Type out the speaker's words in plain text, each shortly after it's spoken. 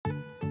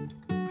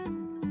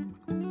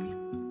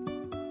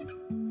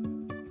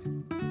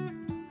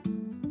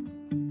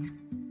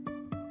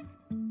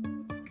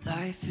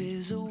Life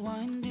is a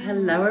winding.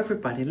 Hello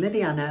everybody,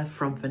 Liliana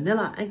from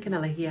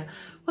Vanillandcanela here.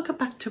 Welcome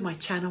back to my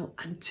channel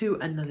and to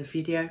another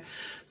video.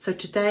 So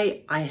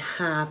today I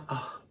have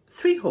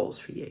 3 hauls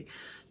for you.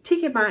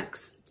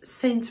 TkMaxx,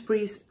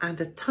 Sainsbury's and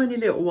a tiny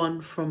little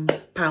one from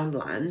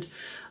Poundland.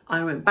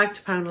 I went back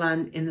to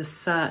Poundland in the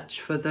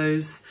search for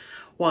those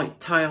white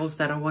tiles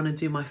that I want to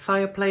do my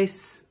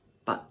fireplace,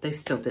 but they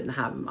still didn't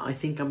have them. I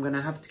think I'm going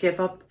to have to give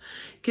up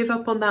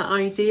on that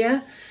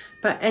idea.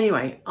 But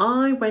anyway,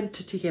 I went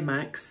to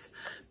TkMaxx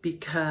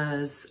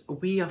because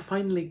we are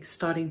finally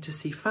starting to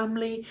see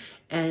family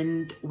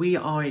and we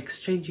are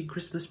exchanging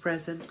Christmas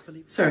presents.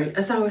 Sorry,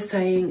 as I was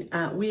saying,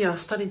 we are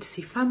starting to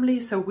see family,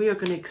 so we are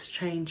going to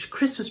exchange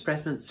Christmas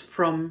presents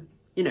from,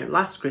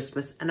 last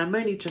Christmas, and I'm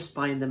only just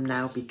buying them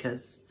now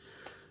because,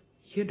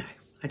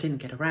 I didn't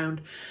get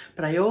around.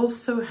 But I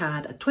also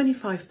had a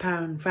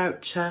 £25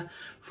 voucher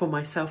for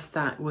myself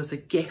that was a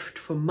gift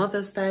for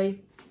Mother's Day,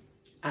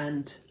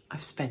 and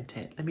I've spent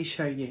it. Let me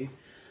show you.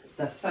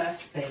 The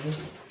first thing,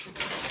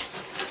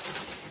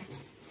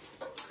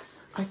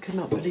 I could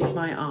not believe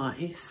my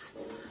eyes.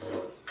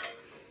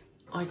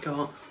 I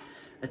got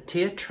a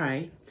tier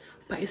tray,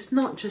 but it's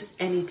not just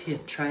any tier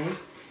tray.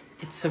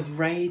 It's a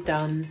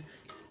Done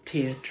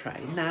tier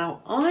tray.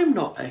 Now, I'm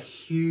not a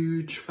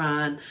huge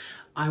fan.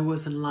 I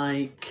wasn't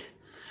like,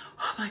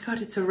 oh my God,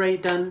 it's a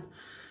Done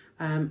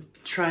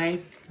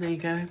tray. There you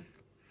go.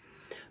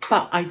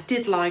 But I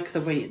did like the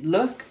way it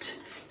looked.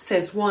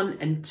 Says 1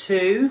 and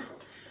 2.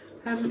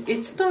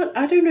 It's not,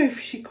 I don't know if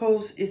she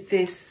calls it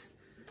this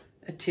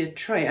a tier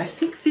tray. I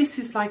think this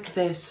is like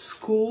their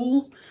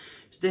school.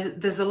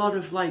 There's a lot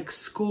of like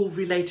school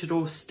related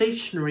or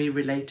stationery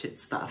related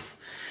stuff.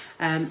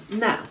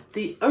 Now,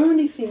 the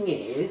only thing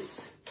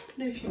is, I don't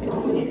know if you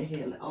can see it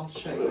here. I'll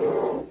show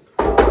you.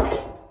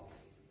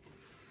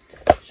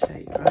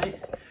 Right?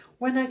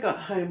 When I got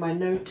home, I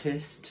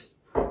noticed.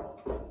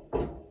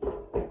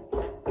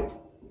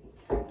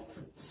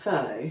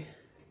 So,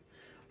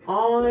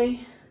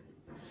 I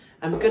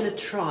am going to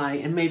try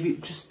and maybe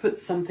just put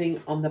something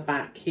on the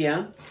back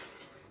here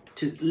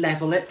to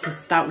level it,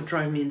 because that would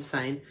drive me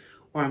insane,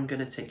 or I'm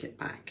going to take it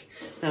back.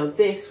 Now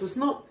this was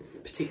not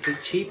particularly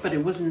cheap, but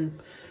it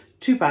wasn't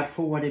too bad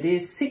for what it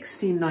is,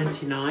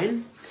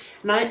 $16.99.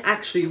 And I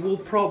actually will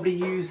probably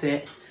use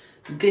it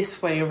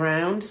this way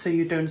around so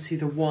you don't see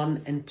the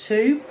 1 and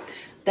 2.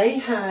 They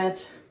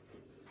had...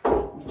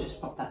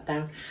 just pop that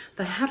down.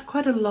 They had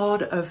quite a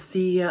lot of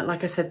the,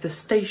 like I said, the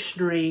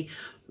stationery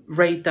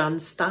Done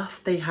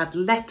stuff. They had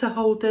letter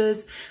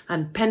holders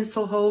and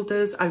pencil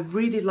holders. I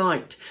really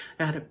liked.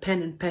 I had a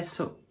pen and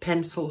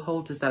pencil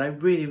holders that I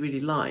really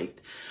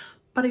liked.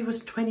 But it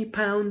was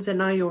 £20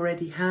 and I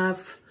already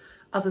have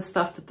other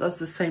stuff that does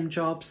the same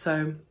job,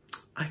 so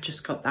I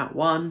just got that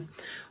one.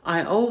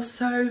 I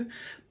also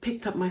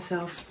picked up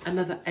myself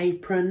another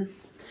apron.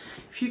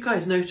 If you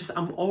guys notice,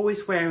 I'm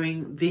always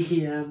wearing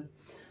the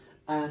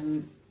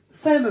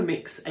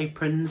Thermomix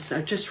aprons.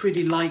 I just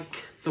really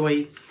like the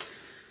way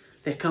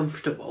they're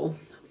comfortable,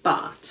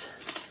 but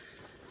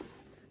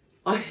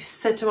I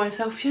said to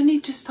myself, you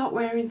need to start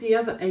wearing the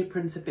other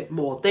aprons a bit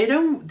more.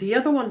 The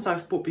other ones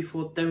I've bought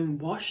before don't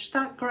wash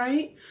that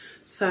great.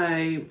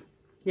 So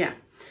yeah,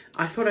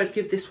 I thought I'd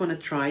give this one a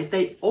try.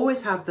 They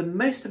always have the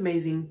most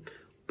amazing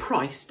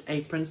priced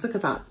aprons. Look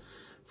at that,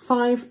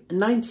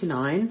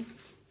 $5.99,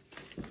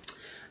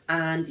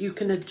 and you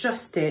can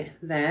adjust it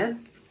there.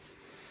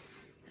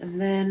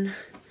 And then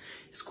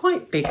it's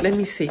quite big. Let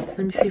me see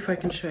if I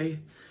can show you.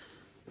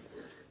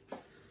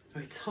 Oh,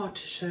 it's hard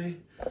to show.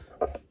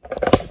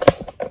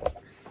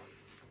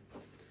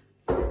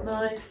 It's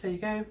nice, there you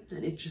go.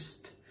 And it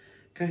just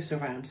goes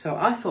around. So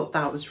I thought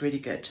that was really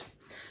good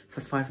for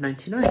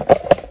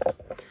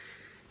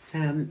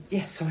 $5.99.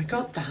 Yeah, so I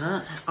got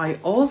that. I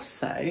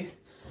also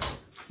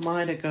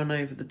might have gone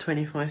over the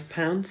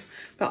 £25,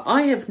 but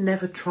I have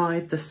never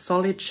tried the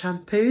solid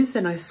shampoos,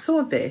 and I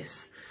saw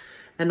this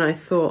and I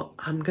thought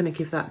I'm gonna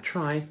give that a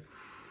try.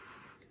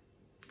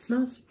 It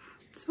smells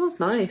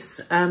nice.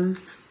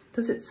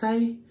 Does it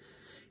say? It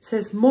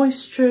says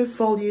moisture,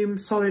 volume,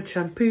 solid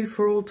shampoo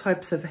for all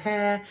types of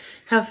hair,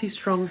 healthy,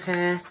 strong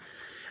hair.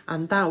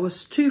 And that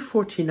was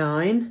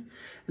 $2.49.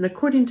 And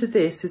according to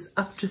this, it's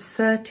up to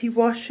 30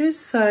 washes.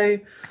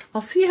 So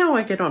I'll see how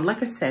I get on.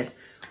 Like I said,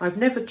 I've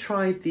never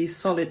tried these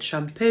solid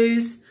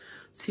shampoos.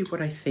 See what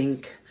I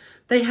think.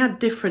 They had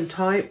different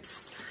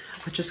types.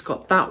 I just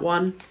got that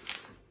one.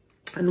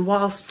 And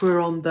whilst we're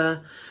on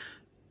the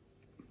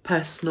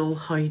personal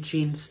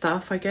hygiene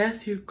stuff, I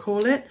guess you'd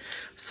call it,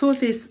 saw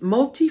this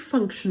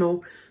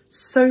multifunctional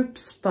soap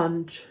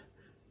sponge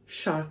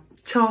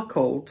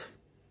charcoal.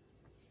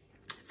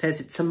 It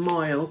says it's a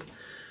mild.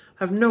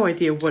 I have no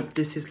idea what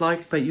this is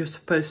like, but you're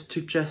supposed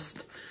to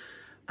just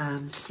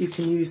you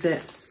can use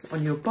it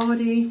on your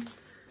body.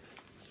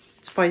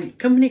 It's by a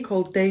company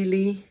called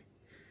Daily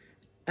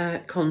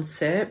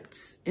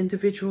Concepts,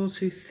 individuals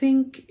who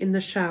think in the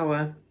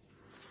shower.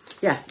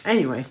 Yeah,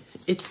 anyway,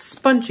 it's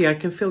spongy, I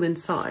can feel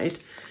inside,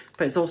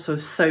 but it's also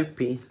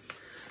soapy.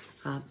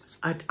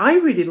 I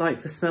really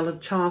like the smell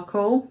of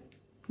charcoal,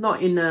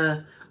 not in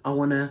a I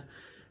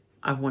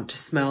want to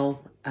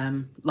smell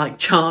like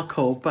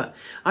charcoal. But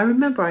I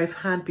remember I've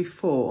had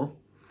before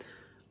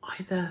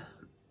either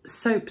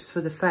soaps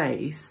for the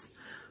face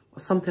or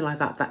something like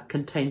that that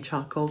contained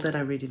charcoal that I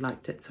really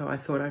liked it. So I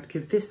thought I'd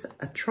give this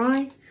a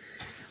try.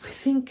 I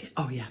think,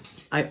 oh yeah,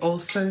 I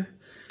also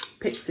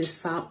picked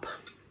this up.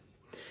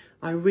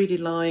 I really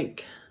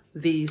like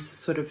these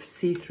sort of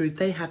see-through.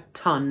 They had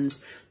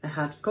tons. They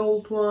had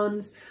gold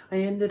ones. I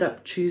ended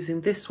up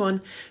choosing this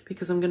one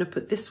because I'm going to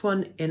put this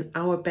one in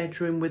our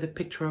bedroom with a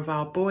picture of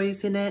our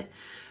boys in it.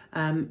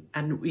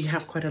 And we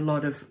have quite a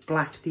lot of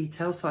black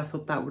detail, so I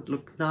thought that would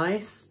look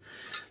nice.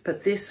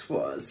 But this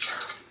was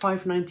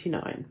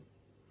 £5.99.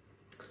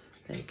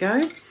 There you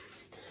go.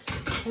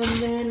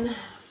 And then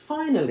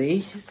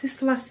finally, is this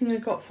the last thing I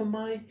got for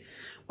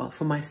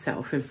for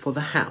myself and for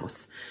the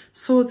house?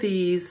 Saw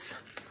these.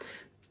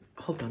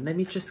 Hold on, let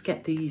me just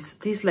get these.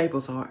 These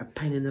labels are a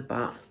pain in the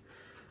butt.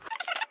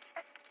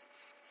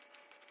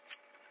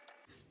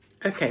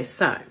 Okay,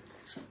 so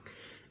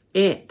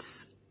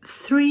it's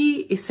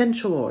 3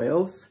 essential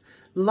oils: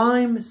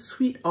 lime,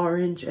 sweet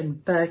orange,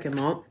 and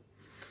bergamot.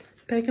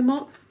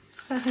 Bergamot?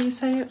 Is that how you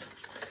say it?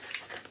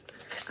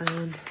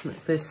 And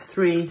look, there's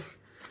three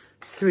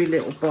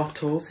little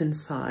bottles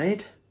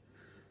inside.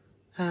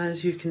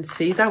 As you can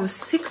see, that was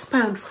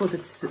 £6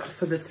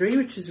 for the 3,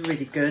 which is a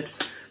really good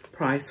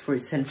price for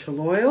essential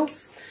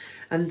oils.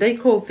 And they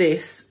call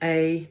this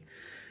a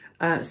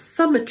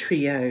summer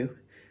trio.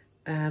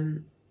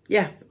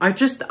 Yeah,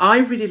 I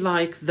really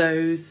like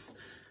those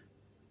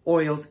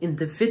oils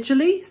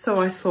individually,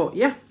 so I thought,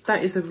 yeah,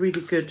 that is a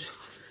really good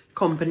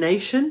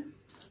combination.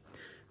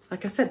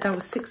 Like I said, that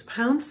was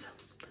 £6.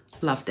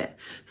 Loved it.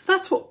 So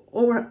that's what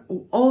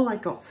all I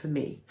got for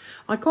me.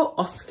 I got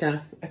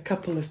Oscar a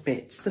couple of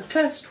bits. The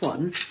first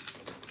one,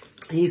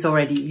 he's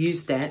already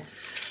used it,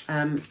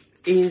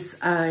 is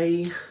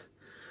a,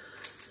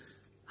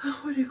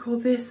 what do you call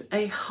this?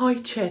 A high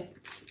chair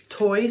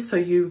toy. So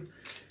you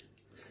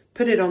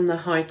put it on the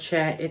high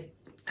chair, it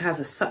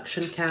has a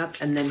suction cap,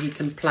 and then he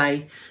can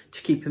play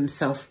to keep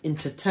himself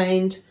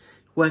entertained.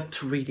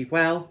 Worked really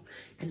well.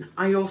 And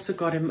I also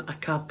got him a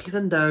cup,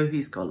 even though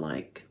he's got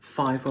like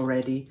 5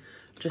 already.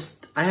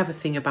 I have a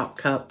thing about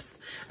cups,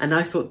 and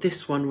I thought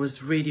this one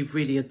was really,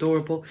 really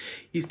adorable.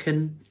 You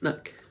can,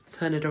 look,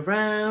 turn it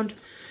around.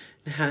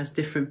 It has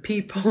different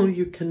people.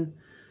 You can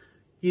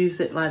use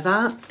it like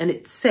that. And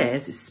it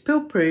says it's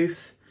spill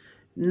proof,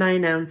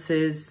 9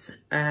 ounces,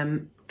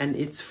 and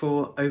it's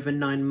for over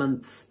 9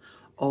 months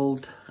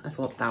old. I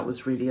thought that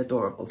was really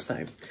adorable.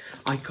 So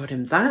I got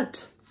him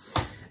that.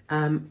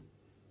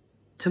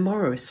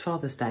 Tomorrow is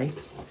Father's Day.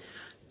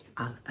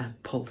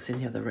 Paul's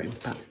in the other room,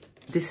 but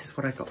this is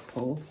what I got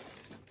Paul.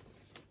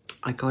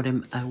 I got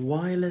him a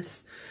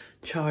wireless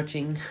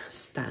charging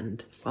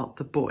stand. Well,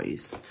 the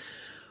boys.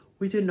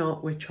 We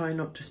try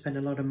not to spend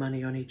a lot of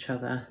money on each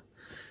other.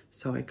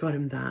 So I got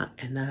him that,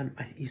 and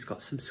he's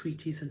got some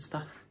sweeties and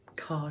stuff.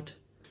 Card.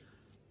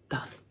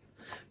 Done.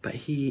 But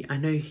I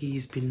know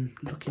he's been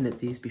looking at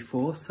these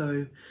before,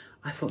 so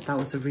I thought that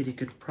was a really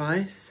good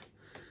price.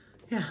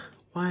 Yeah,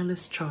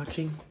 wireless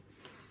charging.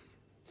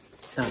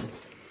 Done.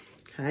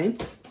 Okay.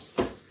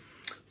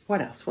 What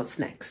else? What's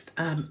next?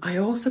 I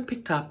also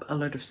picked up a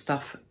lot of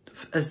stuff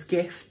as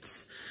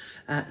gifts.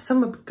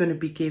 Some are going to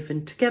be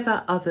given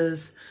together.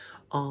 Others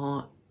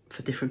are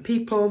for different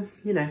people.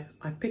 You know,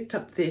 I picked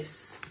up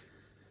this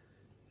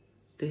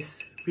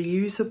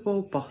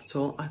reusable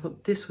bottle. I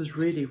thought this was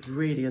really,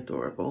 really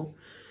adorable.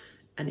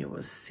 And it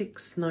was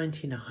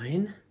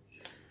 £6.99.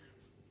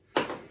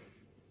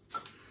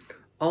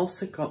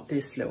 Also got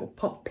this little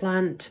pot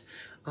plant.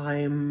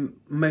 I'm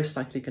most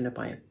likely going to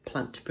buy a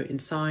plant to put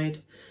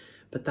inside,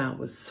 but that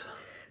was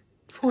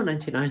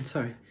 £4.99,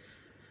 sorry,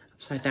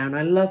 upside down.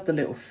 I love the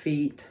little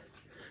feet.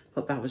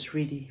 Thought that was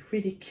really,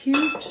 really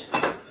cute.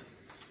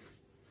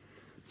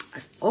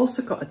 I've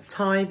also got a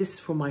tie. This is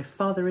for my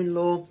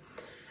father-in-law,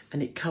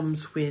 and it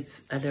comes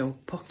with a little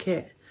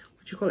pocket.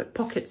 What do you call it?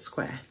 Pocket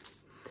square.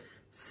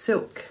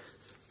 Silk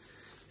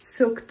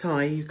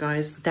tie, you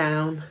guys,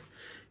 down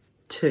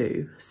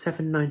to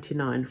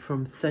 £7.99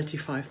 from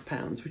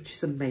 £35, which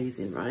is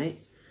amazing, right?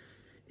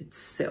 It's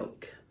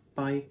silk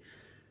by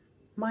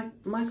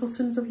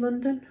Michelsons of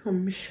London, or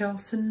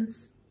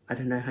Michelsons. I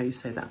don't know how you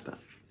say that, but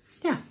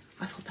yeah,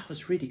 I thought that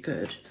was really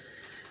good.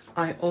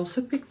 I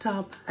also picked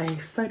up a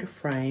photo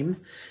frame.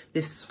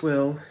 This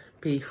will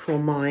be for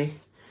my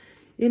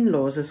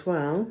in-laws as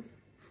well.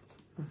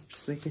 I'm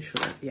just making sure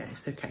that, yeah,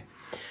 it's okay.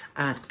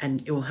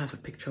 And it will have a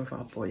picture of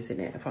our boys in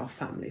it, of our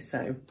family,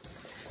 so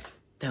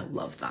they'll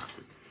love that.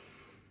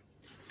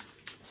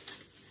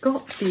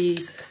 Got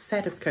these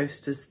set of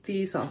coasters.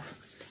 These are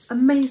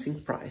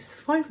amazing price,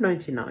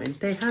 £5.99.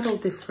 They had all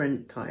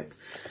different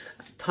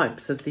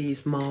types of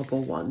these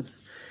marble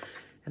ones,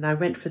 and I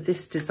went for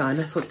this design.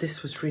 I thought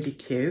this was really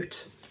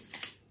cute.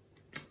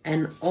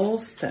 And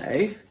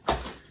also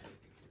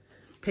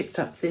picked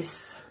up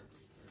this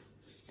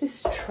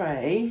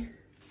tray.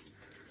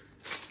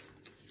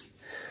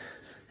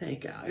 There you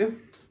go.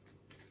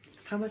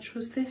 How much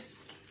was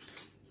this?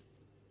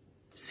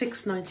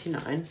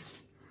 6.99.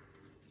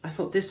 I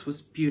thought this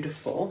was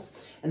beautiful,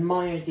 and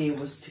my idea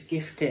was to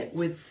gift it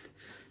with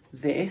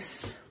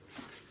this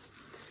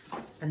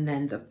and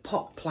then the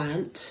pot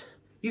plant.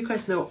 You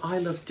guys know I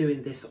love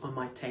doing this on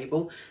my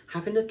table,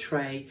 having a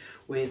tray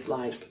with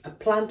like a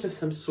plant of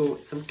some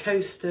sort, some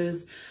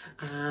coasters,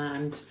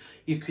 and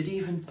you could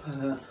even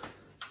put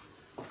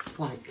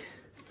like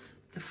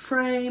the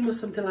frame or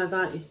something like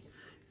that.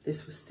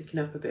 This was sticking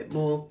up a bit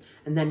more,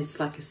 and then it's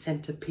like a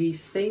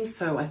centerpiece thing,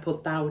 so I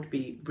thought that would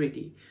be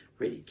really,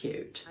 really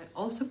cute. I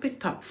also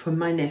picked up for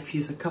my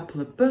nephews a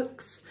couple of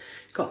books.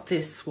 Got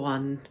this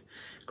one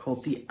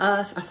called The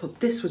Earth. I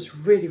thought this was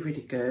really,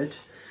 really good,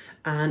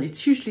 and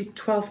it's usually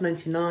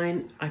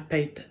 $12.99. I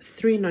paid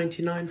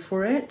 $3.99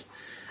 for it,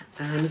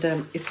 and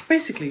it's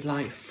basically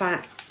like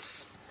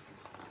facts.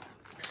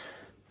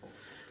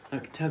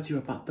 Like, it tells you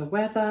about the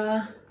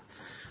weather.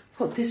 I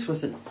thought this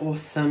was an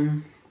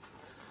awesome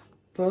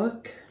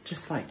book,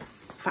 just like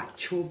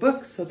factual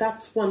books. So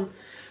that's one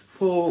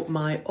for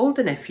my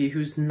older nephew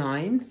who's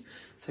 9,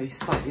 so he's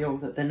slightly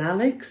older than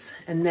Alex,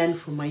 and then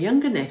for my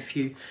younger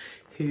nephew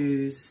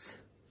who's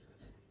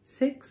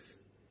 6,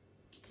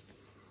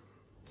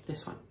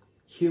 this one,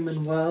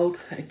 Human World.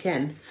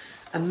 Again,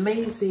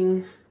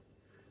 amazing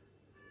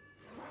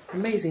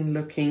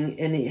looking,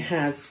 and it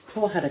has,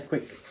 Paul had a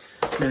quick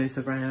nose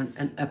around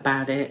and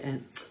about it,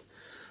 and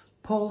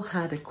Paul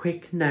had a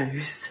quick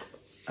nose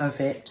of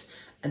it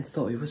and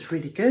thought it was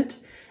really good.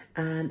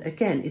 And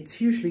again,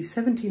 it's usually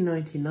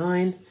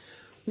 $17.99.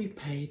 We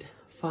paid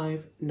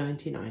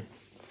 $5.99.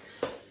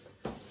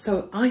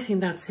 So I think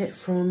that's it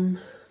from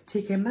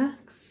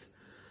TkMaxx.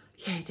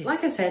 Yeah, it is.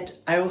 Like I said,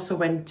 I also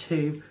went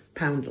to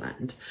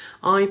Poundland.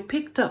 I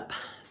picked up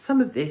some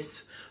of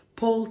this.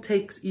 Paul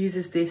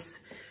uses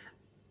this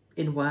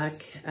in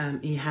work.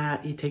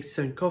 He takes his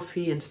own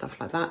coffee and stuff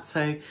like that.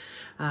 So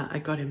I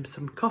got him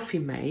some Coffee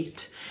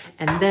Mate.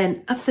 And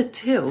then at the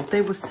till,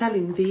 they were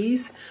selling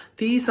these.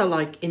 These are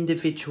like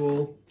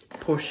individual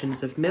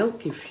portions of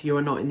milk if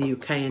you're not in the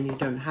UK and you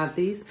don't have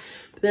these.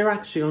 But they're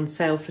actually on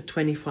sale for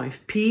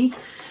 25p.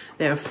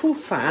 They're full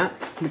fat,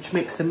 which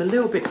makes them a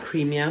little bit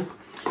creamier.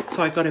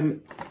 So I got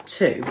him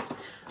 2.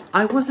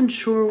 I wasn't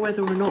sure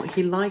whether or not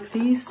he liked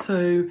these,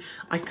 so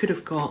I could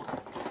have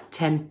got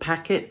 10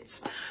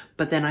 packets.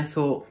 But then I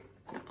thought,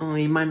 oh,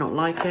 he might not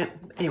like it.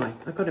 Anyway,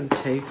 I got him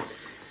 2.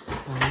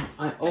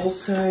 I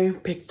also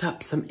picked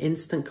up some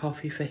instant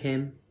coffee for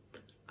him.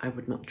 I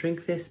would not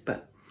drink this,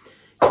 but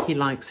he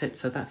likes it,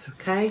 so that's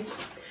okay.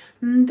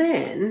 And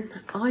then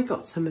I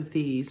got some of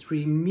these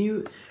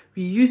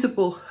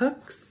reusable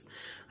hooks.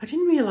 I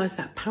didn't realise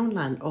that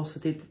Poundland also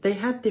did. They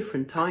had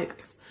different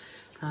types,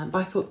 but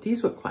I thought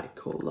these were quite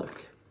cool.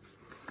 Look,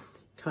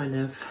 kind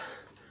of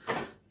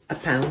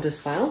 £1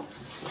 as well.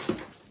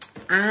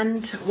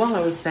 And while I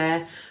was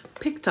there,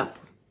 picked up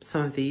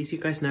some of these. You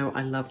guys know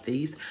I love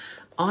these.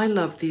 I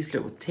love these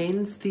little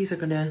tins. These are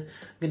I'm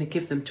gonna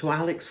give them to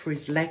Alex for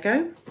his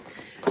Lego.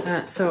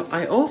 So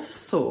I also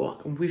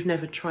saw, we've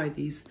never tried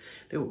these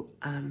little,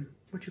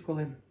 what do you call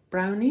them?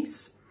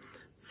 Brownies.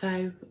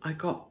 So I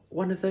got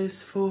one of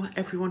those for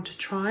everyone to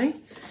try.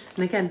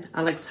 And again,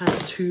 Alex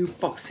has 2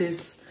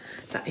 boxes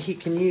that he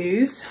can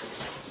use.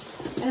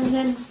 And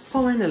then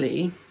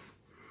finally,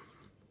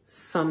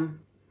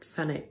 some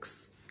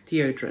Sanex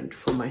deodorant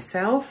for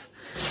myself.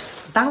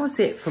 That was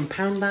it from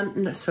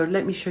Poundland. So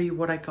let me show you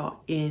what I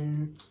got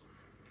in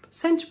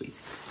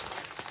Sainsbury's.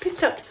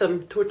 Picked up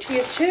some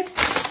tortilla chips,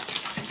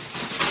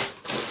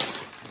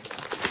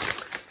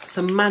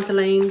 some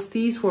Madeleines.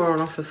 These were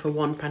on offer for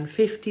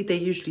 £1.50. They're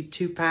usually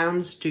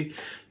 £2 to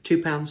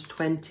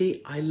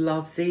 £2.20. I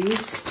love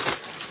these.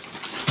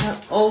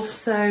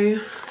 Also,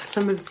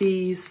 some of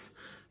these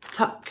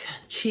Tuck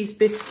cheese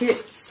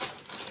biscuits,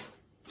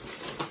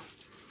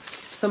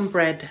 some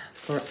bread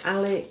for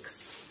Alex,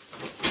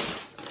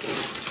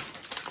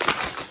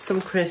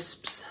 some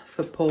crisps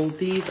for Paul.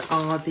 These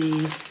are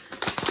the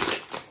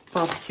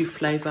barbecue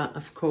flavour,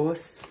 of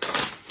course.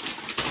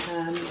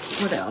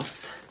 What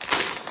else?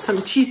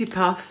 Some cheesy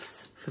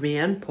puffs for me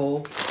and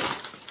Paul.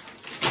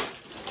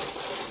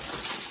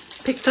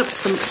 Picked up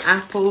some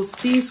apples.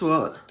 These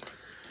were,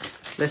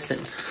 listen,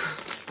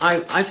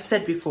 I've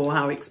said before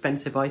how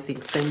expensive I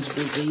think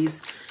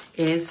Sainsbury's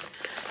is.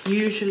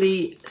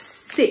 Usually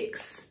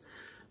 6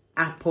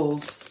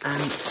 apples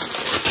and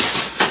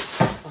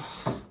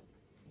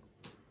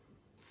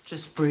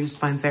just bruised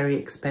by very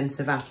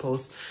expensive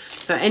apples.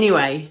 So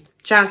anyway,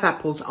 jazz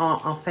apples are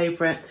our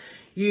favourite.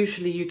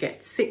 Usually you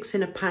get 6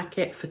 in a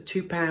packet for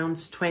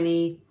 £2,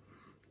 20,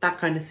 that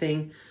kind of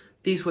thing.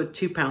 These were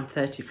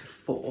 £2.30 for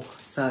 4.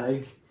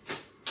 So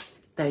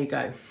there you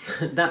go.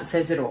 That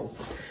says it all.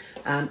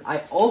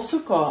 I also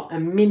got a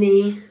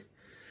mini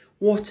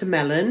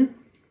watermelon,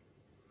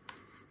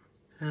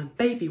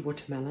 baby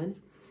watermelon.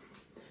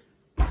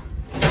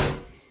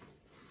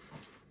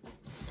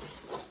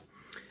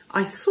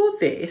 I saw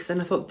this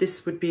and I thought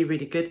this would be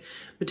really good.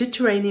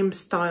 Mediterranean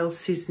style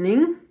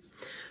seasoning.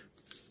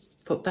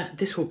 Thought that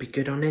this will be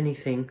good on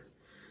anything.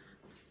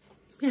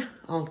 Yeah,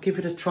 I'll give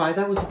it a try.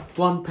 That was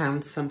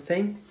 £1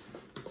 something.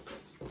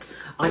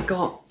 I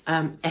got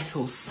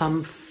Ethel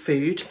some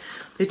food.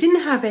 They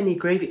didn't have any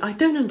gravy. I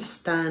don't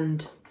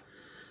understand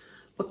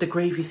what the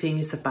gravy thing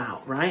is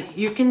about, right?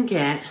 You can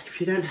get, if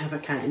you don't have a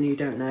cat and you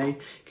don't know, you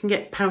can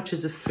get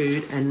pouches of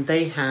food and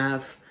they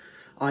have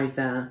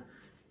either,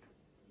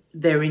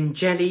 they're in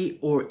jelly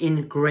or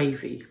in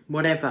gravy,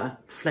 whatever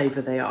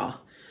flavour they are.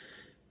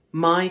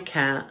 My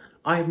cat,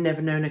 I've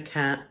never known a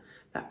cat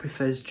that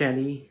prefers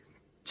jelly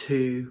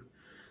to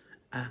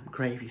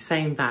gravy.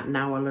 Saying that,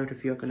 now a load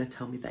of you are going to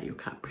tell me that your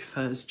cat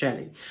prefers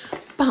jelly.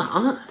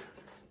 But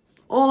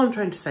all I'm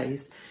trying to say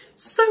is,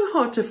 so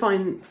hard to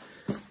find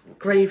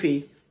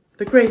gravy,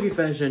 the gravy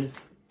version.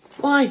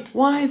 Why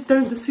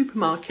don't the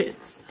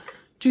supermarkets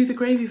do the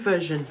gravy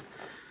version?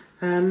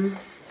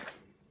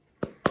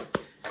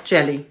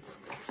 Jelly,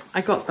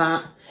 I got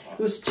that. It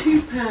was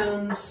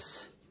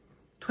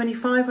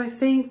 £2.25, I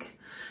think.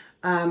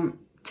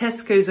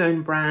 Tesco's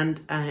own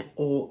brand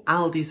or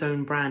Aldi's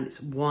own brand. It's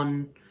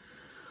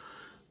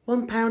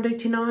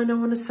 £1.89, I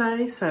want to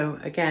say. So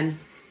again,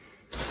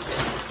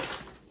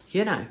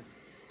 you know.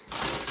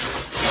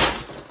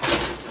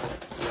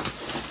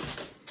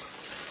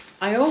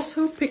 I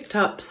also picked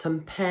up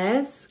some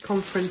pears,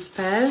 conference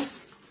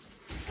pears.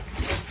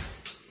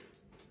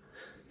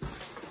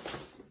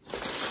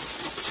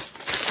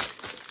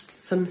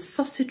 Some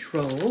sausage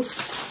rolls.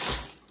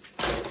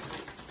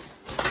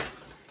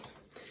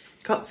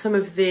 Got some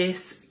of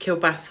this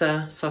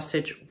kielbasa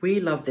sausage.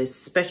 We love this,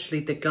 especially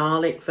the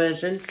garlic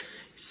version.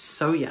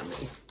 So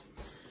yummy.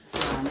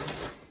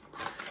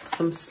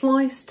 Some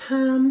sliced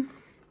ham.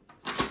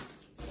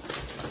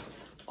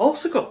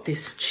 Also got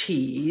this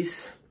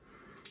cheese.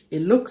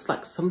 It looks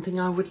like something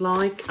I would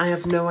like. I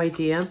have no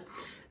idea.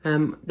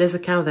 There's a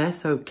cow there,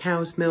 so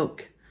cow's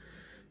milk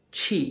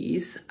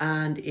cheese,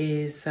 and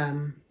is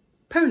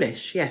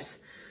Polish, yes.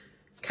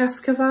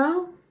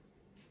 Cascaval.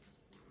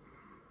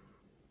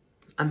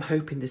 I'm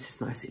hoping this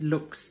is nice. It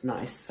looks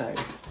nice, so.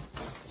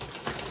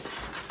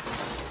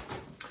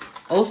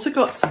 Also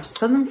got some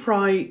southern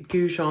fried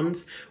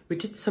goujons. We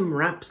did some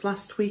wraps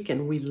last week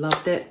and we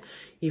loved it.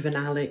 Even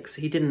Alex,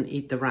 he didn't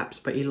eat the wraps,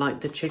 but he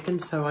liked the chicken,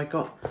 so I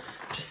got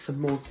just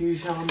some more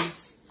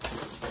goujons.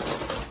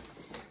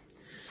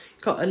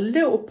 Got a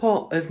little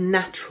pot of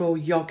natural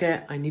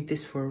yogurt. I need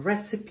this for a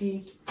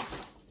recipe.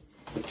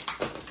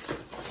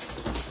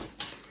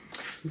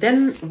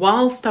 Then,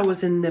 whilst I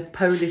was in the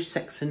Polish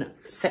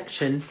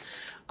section,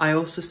 I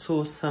also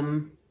saw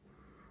some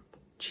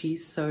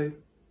cheese, so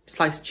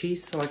sliced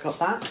cheese, so I got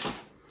that.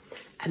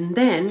 And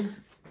then,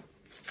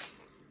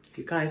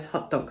 you guys,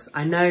 hot dogs.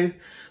 I know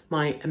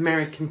my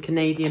American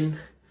Canadian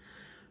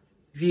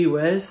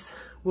viewers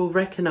will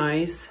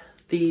recognise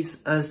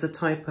these as the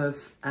type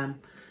of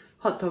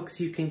hot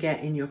dogs you can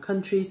get in your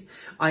countries.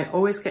 I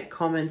always get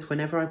comments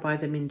whenever I buy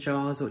them in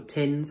jars or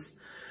tins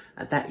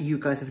that you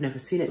guys have never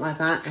seen it like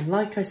that. And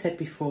like I said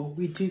before,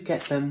 we do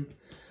get them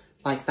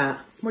like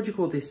that. What do you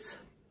call this?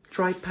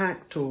 Dry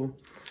packed, or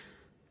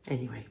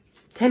anyway.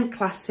 10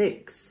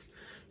 classics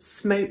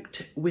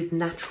smoked with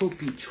natural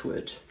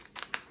beechwood.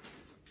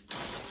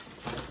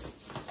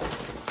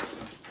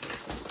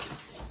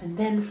 And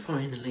then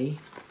finally,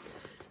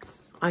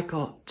 I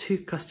got 2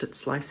 custard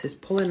slices.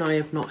 Paul and I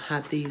have not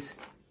had these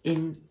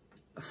in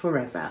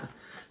forever,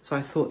 so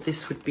I thought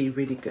this would be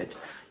really good.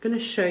 I'm going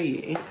to show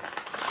you.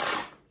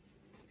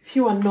 If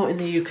you are not in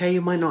the UK,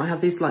 you might not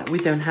have these, like we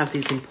don't have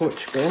these in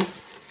Portugal.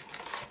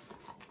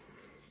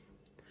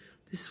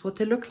 This is what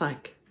they look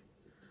like.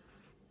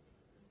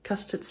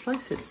 Custard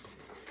slices.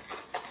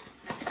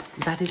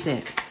 That is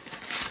it.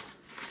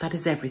 That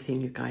is everything,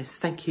 you guys.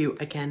 Thank you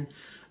again,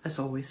 as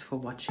always, for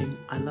watching.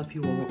 I love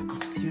you all.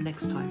 I'll see you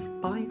next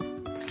time. Bye.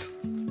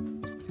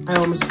 I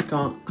almost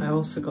forgot. I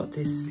also got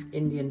this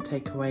Indian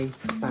takeaway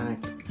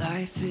bag.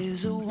 Life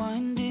is a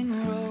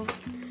winding road.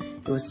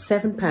 It was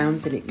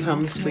 £7 and it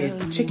comes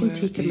with chicken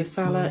tikka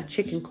masala,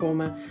 chicken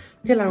korma,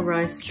 pilau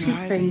rice,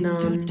 chicken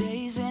naan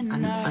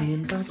and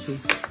onion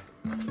bhajis.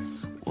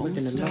 We're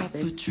gonna love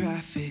this.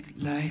 Traffic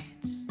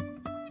lights.